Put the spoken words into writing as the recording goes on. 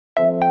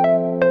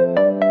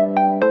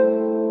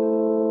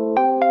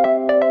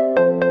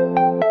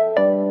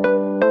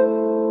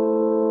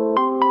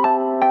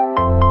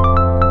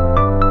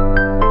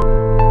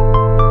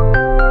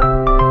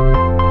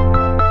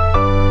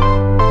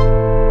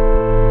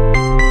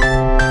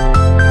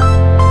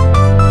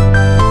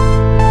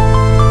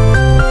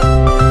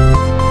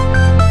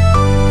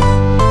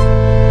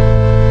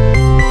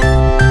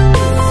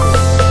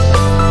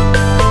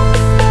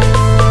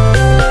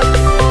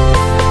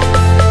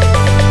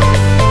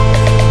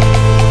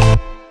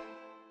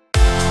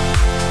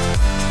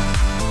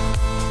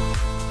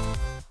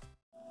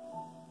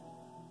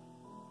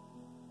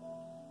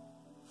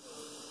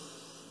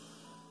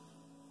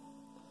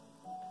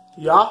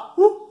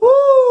Yahoo!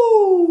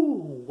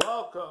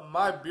 Welcome,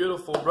 my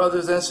beautiful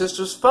brothers and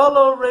sisters,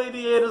 fellow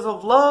radiators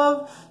of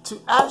love, to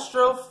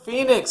Astro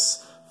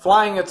Fenixx,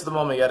 flying into the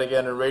moment yet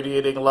again and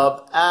radiating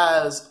love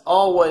as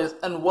always.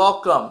 And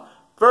welcome,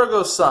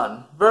 Virgo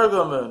Sun,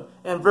 Virgo Moon,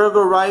 and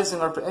Virgo Rising,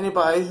 or for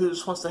anybody who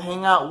just wants to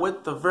hang out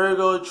with the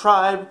Virgo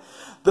Tribe,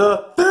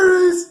 the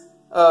Faeries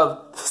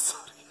of the Zodiac.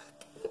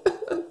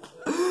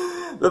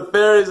 The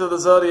Faeries of the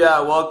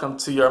Zodiac, welcome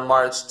to your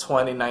March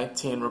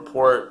 2019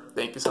 report.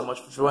 Thank you so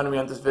much for joining me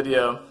on this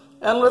video.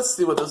 And let's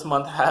see what this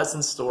month has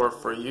in store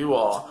for you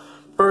all.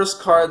 First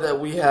card that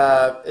we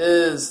have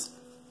is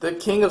the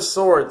King of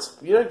Swords.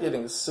 We are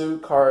getting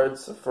suit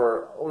cards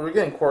we're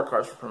getting court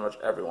cards for pretty much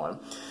everyone.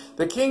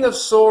 The King of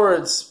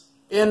Swords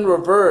in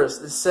reverse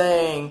is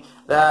saying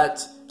that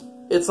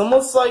it's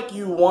almost like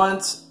you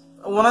want,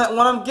 when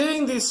I'm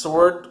getting the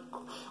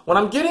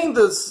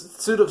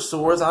Suit of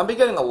Swords, and I've been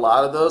getting a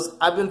lot of those,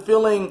 I've been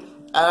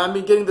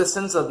getting the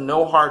sense of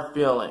no hard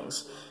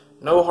feelings.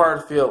 No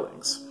hard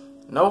feelings.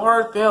 No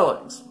hard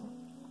feelings.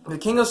 The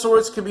King of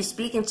Swords could be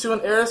speaking to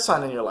an air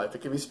sign in your life.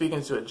 It could be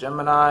speaking to a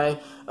Gemini,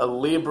 a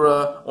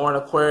Libra, or an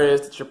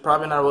Aquarius that you're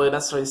probably not really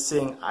necessarily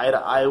seeing eye to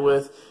eye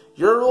with.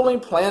 Your ruling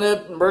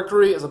planet,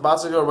 Mercury, is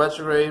about to go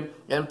retrograde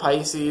in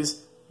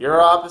Pisces. You're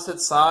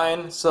opposite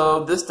sign,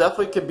 so this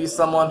definitely could be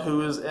someone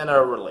who is in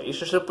a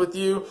relationship with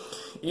you,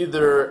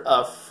 either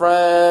a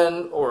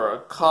friend or a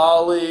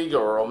colleague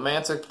or a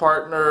romantic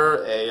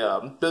partner,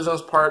 a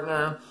business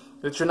partner,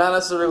 that you're not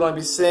necessarily going to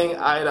be seeing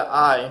eye to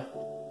eye.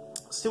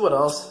 Let's see what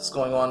else is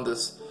going on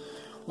this.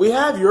 We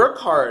have your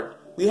card.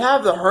 We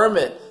have the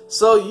Hermit.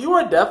 So you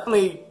are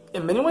definitely,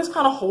 in many ways,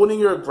 kind of holding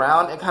your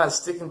ground and kind of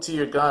sticking to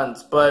your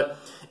guns, but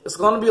it's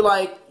going to be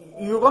like,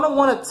 you're going to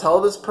want to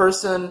tell this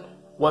person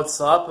what's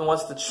up and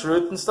what's the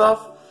truth and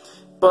stuff,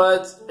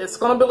 but it's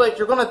going to be like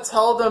you're going to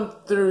tell them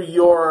through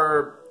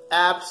your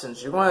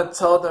absence. You're going to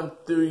tell them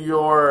through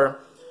your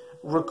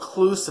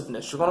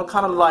reclusiveness. You're going to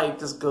kind of like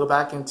just go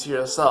back into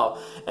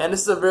yourself, and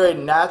this is a very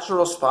natural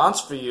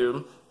response for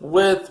you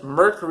with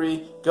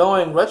Mercury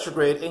going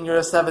retrograde in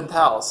your 7th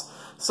house.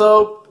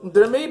 So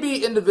there may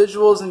be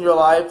individuals in your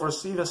life or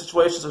even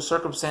situations or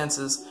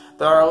circumstances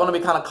that are going to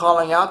be kind of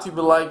calling out to you,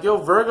 be like, yo,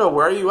 Virgo,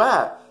 where are you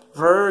at?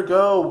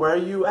 Virgo, where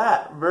you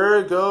at?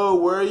 Virgo,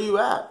 where you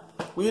at?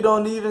 We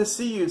don't even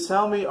see you.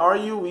 Tell me, are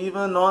you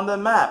even on the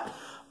map?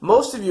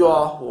 Most of you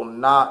all will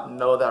not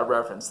know that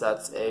reference.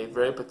 That's a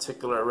very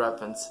particular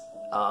reference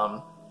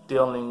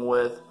dealing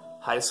with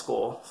high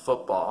school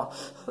football.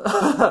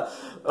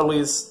 At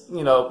least,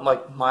 you know,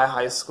 like my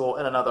high school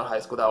and another high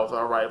school that was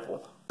our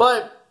rival.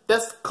 But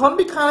that's going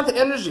to be kind of the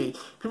energy.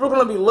 People are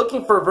going to be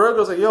looking for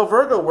Virgos, like, yo,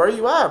 Virgo, where are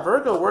you at?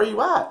 Virgo, where are you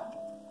at?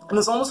 And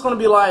it's almost going to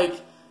be like,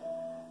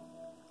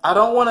 I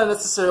don't want to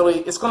necessarily,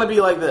 it's going to be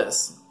like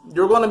this.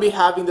 You're going to be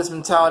having this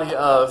mentality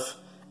of,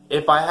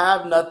 if I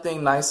have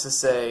nothing nice to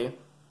say,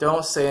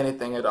 don't say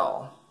anything at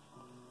all.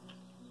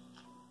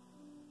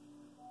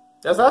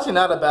 That's actually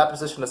not a bad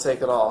position to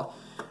take at all.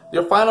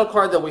 Your final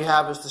card that we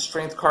have is the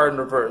Strength card in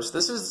reverse.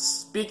 This is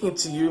speaking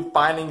to you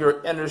finding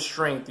your inner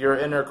strength, your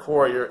inner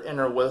core, your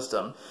inner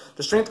wisdom.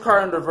 The Strength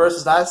card in reverse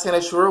is not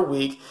saying that you're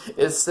weak.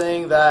 It's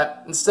saying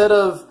that instead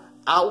of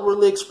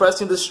outwardly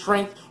expressing the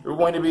strength, you're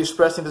going to be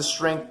expressing the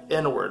strength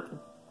inward.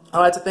 I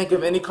like to think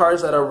of any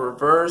cards that are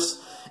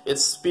reversed.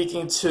 It's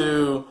speaking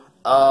to,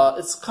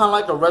 it's kind of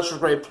like a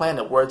retrograde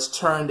planet where it's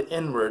turned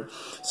inward.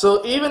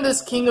 So even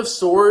this King of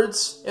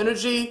Swords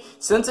energy,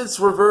 since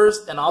it's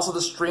reversed and also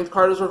the Strength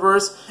card is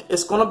reversed,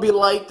 it's going to be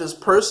like this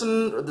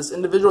person or this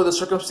individual or this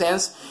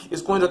circumstance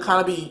is going to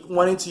kind of be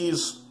wanting to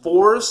use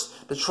force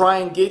to try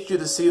and get you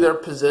to see their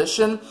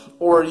position,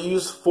 or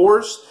use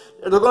force.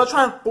 They're going to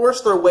try and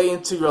force their way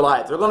into your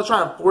life. They're going to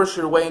try and force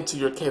your way into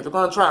your cave. They're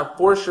going to try and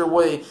force your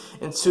way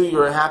into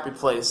your happy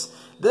place.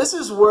 This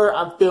is where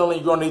I'm feeling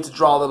you're going to need to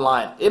draw the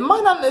line. It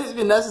might not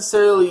even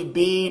necessarily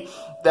be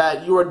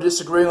that you are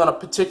disagreeing on a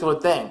particular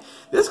thing.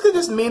 This could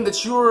just mean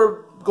that you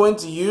are going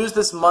to use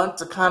this month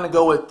to kind of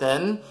go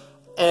within.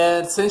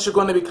 And since you're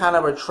going to be kind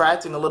of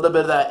retracting a little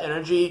bit of that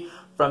energy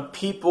from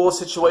people,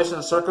 situations,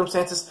 and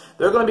circumstances,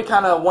 they're going to be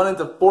kind of wanting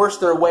to force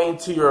their way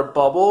into your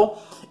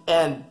bubble.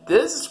 And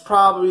this is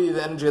probably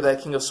the energy of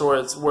that King of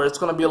Swords, where it's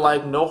going to be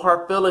like, no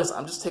hard feelings,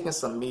 I'm just taking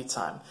some me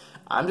time.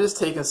 I'm just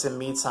taking some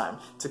me time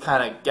to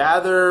kind of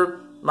gather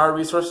my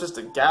resources,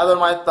 to gather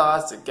my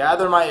thoughts, to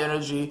gather my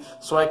energy,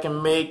 so I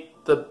can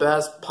make the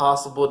best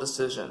possible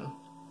decision.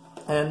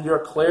 And your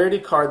clarity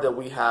card that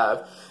we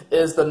have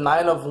is the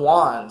Nine of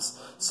Wands.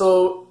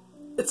 So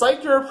it's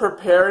like you're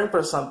preparing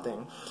for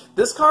something.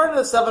 This card and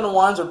the Seven of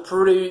Wands are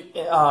pretty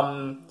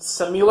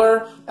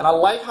similar, and I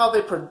like how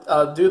they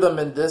do them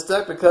in this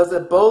deck, because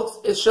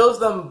it shows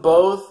them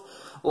both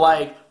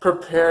like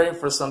preparing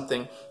for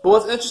something. But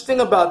what's interesting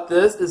about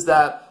this is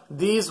that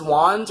these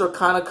wands are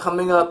kind of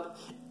coming up.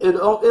 It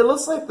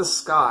looks like the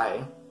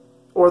sky,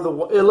 or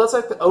it looks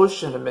like the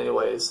ocean in many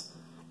ways.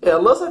 It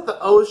looks like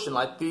the ocean,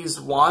 like these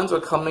wands are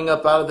coming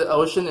up out of the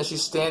ocean, and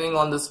she's standing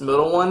on this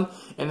middle one,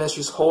 and then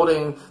she's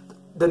holding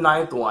the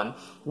 9th one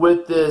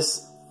with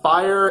this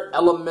fire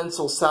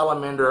elemental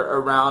salamander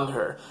around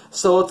her.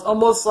 So it's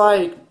almost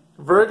like,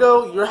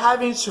 Virgo, you're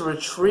having to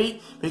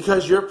retreat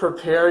because you're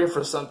preparing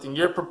for something.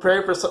 You're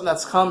preparing for something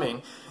that's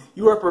coming.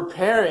 You are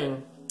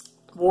preparing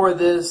for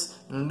this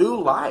new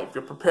life.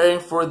 You're preparing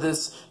for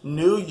this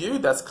new you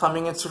that's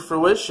coming into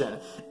fruition.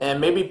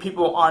 And maybe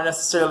people aren't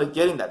necessarily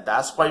getting that.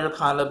 That's why you're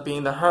kind of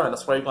being the hermit.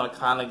 That's why you're going to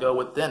kind of go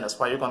within. That's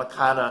why you're going to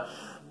kind of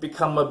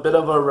become a bit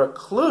of a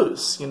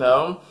recluse, you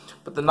know.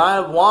 But the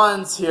Nine of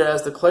Wands here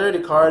as the clarity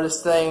card is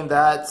saying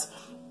that,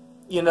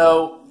 you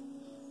know,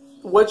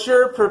 what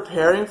you're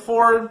preparing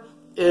for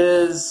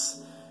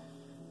is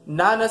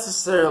not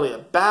necessarily a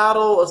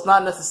battle. It's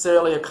not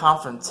necessarily a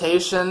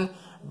confrontation.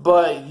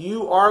 But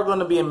you are going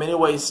to be in many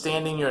ways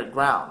standing your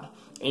ground.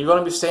 And you're going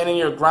to be standing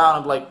your ground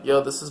and be like,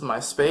 yo, this is my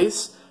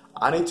space.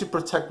 I need to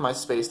protect my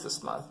space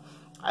this month.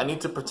 I need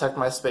to protect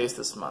my space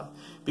this month.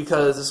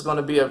 Because it's going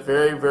to be a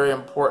very, very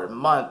important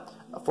month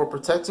for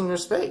protecting your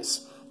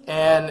space.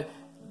 And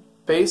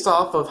based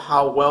off of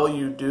how well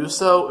you do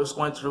so, is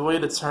going to really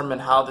determine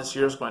how this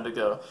year is going to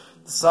go.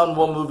 The sun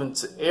will move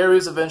into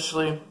Aries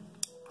eventually,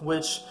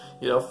 which,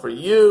 you know, for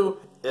you,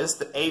 is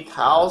the 8th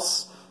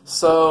house.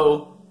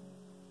 So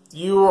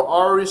you are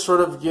already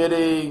sort of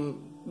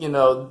getting, you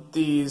know,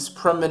 these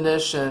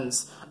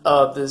premonitions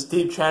of this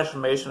deep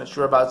transformation that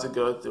you're about to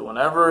go through.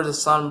 Whenever the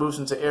sun moves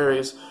into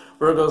Aries,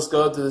 Virgos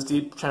go through this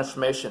deep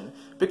transformation.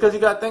 Because you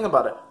got to think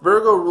about it.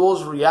 Virgo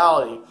rules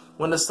reality.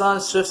 When the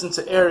sun shifts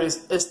into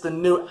Aries, it's the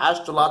new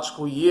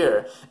astrological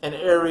year. And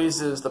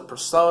Aries is the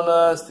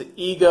persona, it's the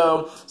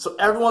ego. So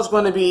everyone's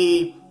going to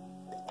be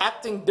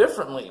acting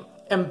differently.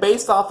 And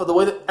based off of the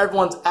way that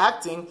everyone's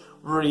acting,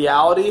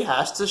 reality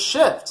has to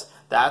shift.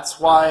 That's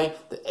why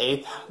the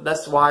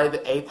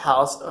 8th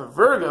house of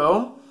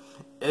Virgo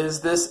is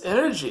this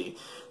energy,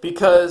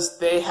 because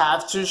they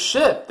have to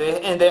shift.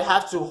 They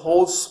have to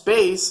hold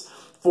space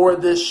for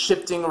this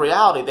shifting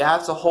reality. They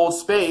have to hold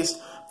space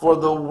for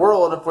the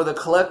world and for the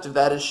collective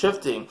that is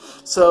shifting.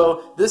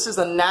 So this is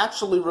a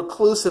naturally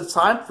reclusive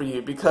time for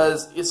you,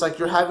 because it's like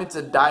you're having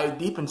to dive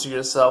deep into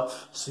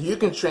yourself so you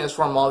can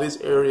transform all these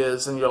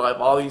areas in your life,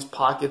 all these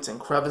pockets and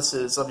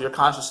crevices of your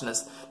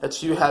consciousness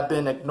that you have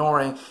been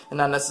ignoring and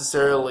not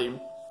necessarily.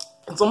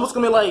 It's almost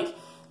going to be like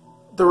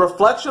the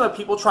reflection of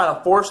people trying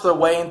to force their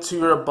way into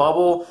your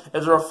bubble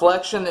is a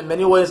reflection in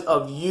many ways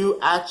of you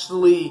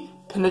actually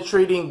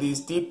penetrating these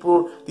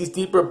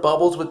deeper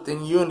bubbles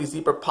within you and these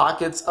deeper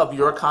pockets of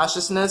your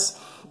consciousness.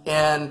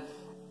 And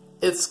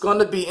it's going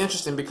to be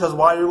interesting, because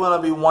while you're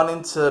going to be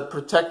wanting to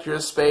protect your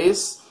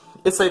space,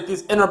 it's like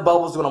these inner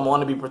bubbles are going to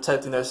want to be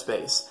protecting their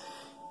space.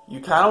 You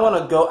kind of want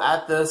to go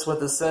at this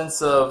with a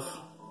sense of,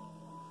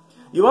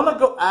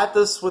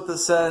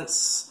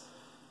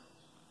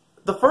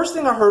 the first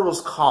thing I heard was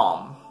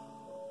calm.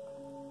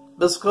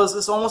 Because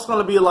it's almost going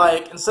to be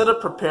like, instead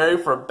of preparing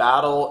for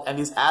battle and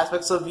these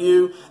aspects of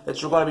you that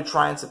you're going to be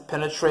trying to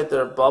penetrate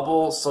their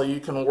bubble so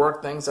you can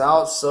work things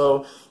out,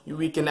 so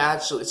you can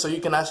actually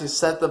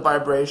set the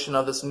vibration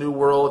of this new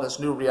world, this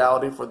new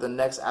reality for the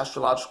next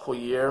astrological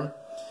year.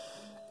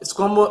 It's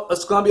going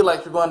to be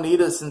like you're going to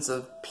need a sense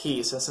of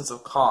peace, a sense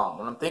of calm.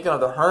 When I'm thinking of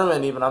the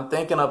Hermit, even, I'm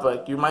thinking of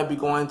like you might be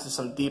going to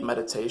some deep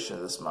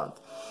meditation this month.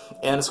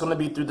 And it's going to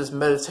be through this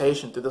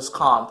meditation, through this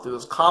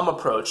calm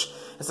approach,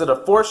 instead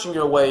of forcing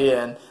your way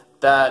in,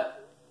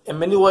 that in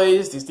many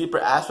ways, these deeper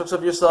aspects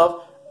of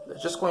yourself, they're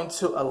just going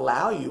to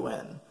allow you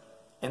in.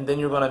 And then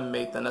you're going to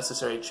make the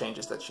necessary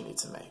changes that you need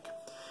to make.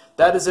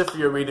 That is it for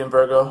your reading,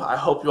 Virgo. I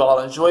hope you all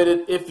enjoyed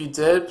it. If you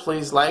did,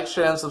 please like,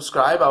 share, and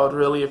subscribe. I would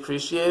really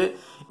appreciate it.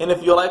 And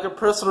if you'd like a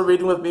personal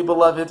reading with me,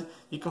 beloved,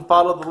 you can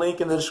follow the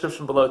link in the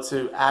description below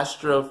to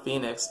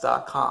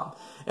astrofenixx.com.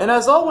 And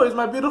as always,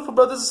 my beautiful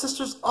brothers and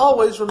sisters,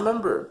 always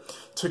remember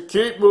to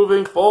keep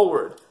moving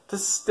forward, to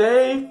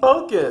stay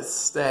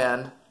focused,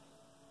 and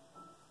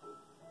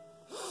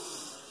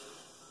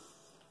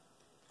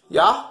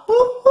Yahoo!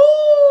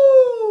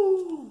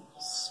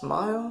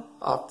 Smile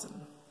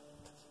often.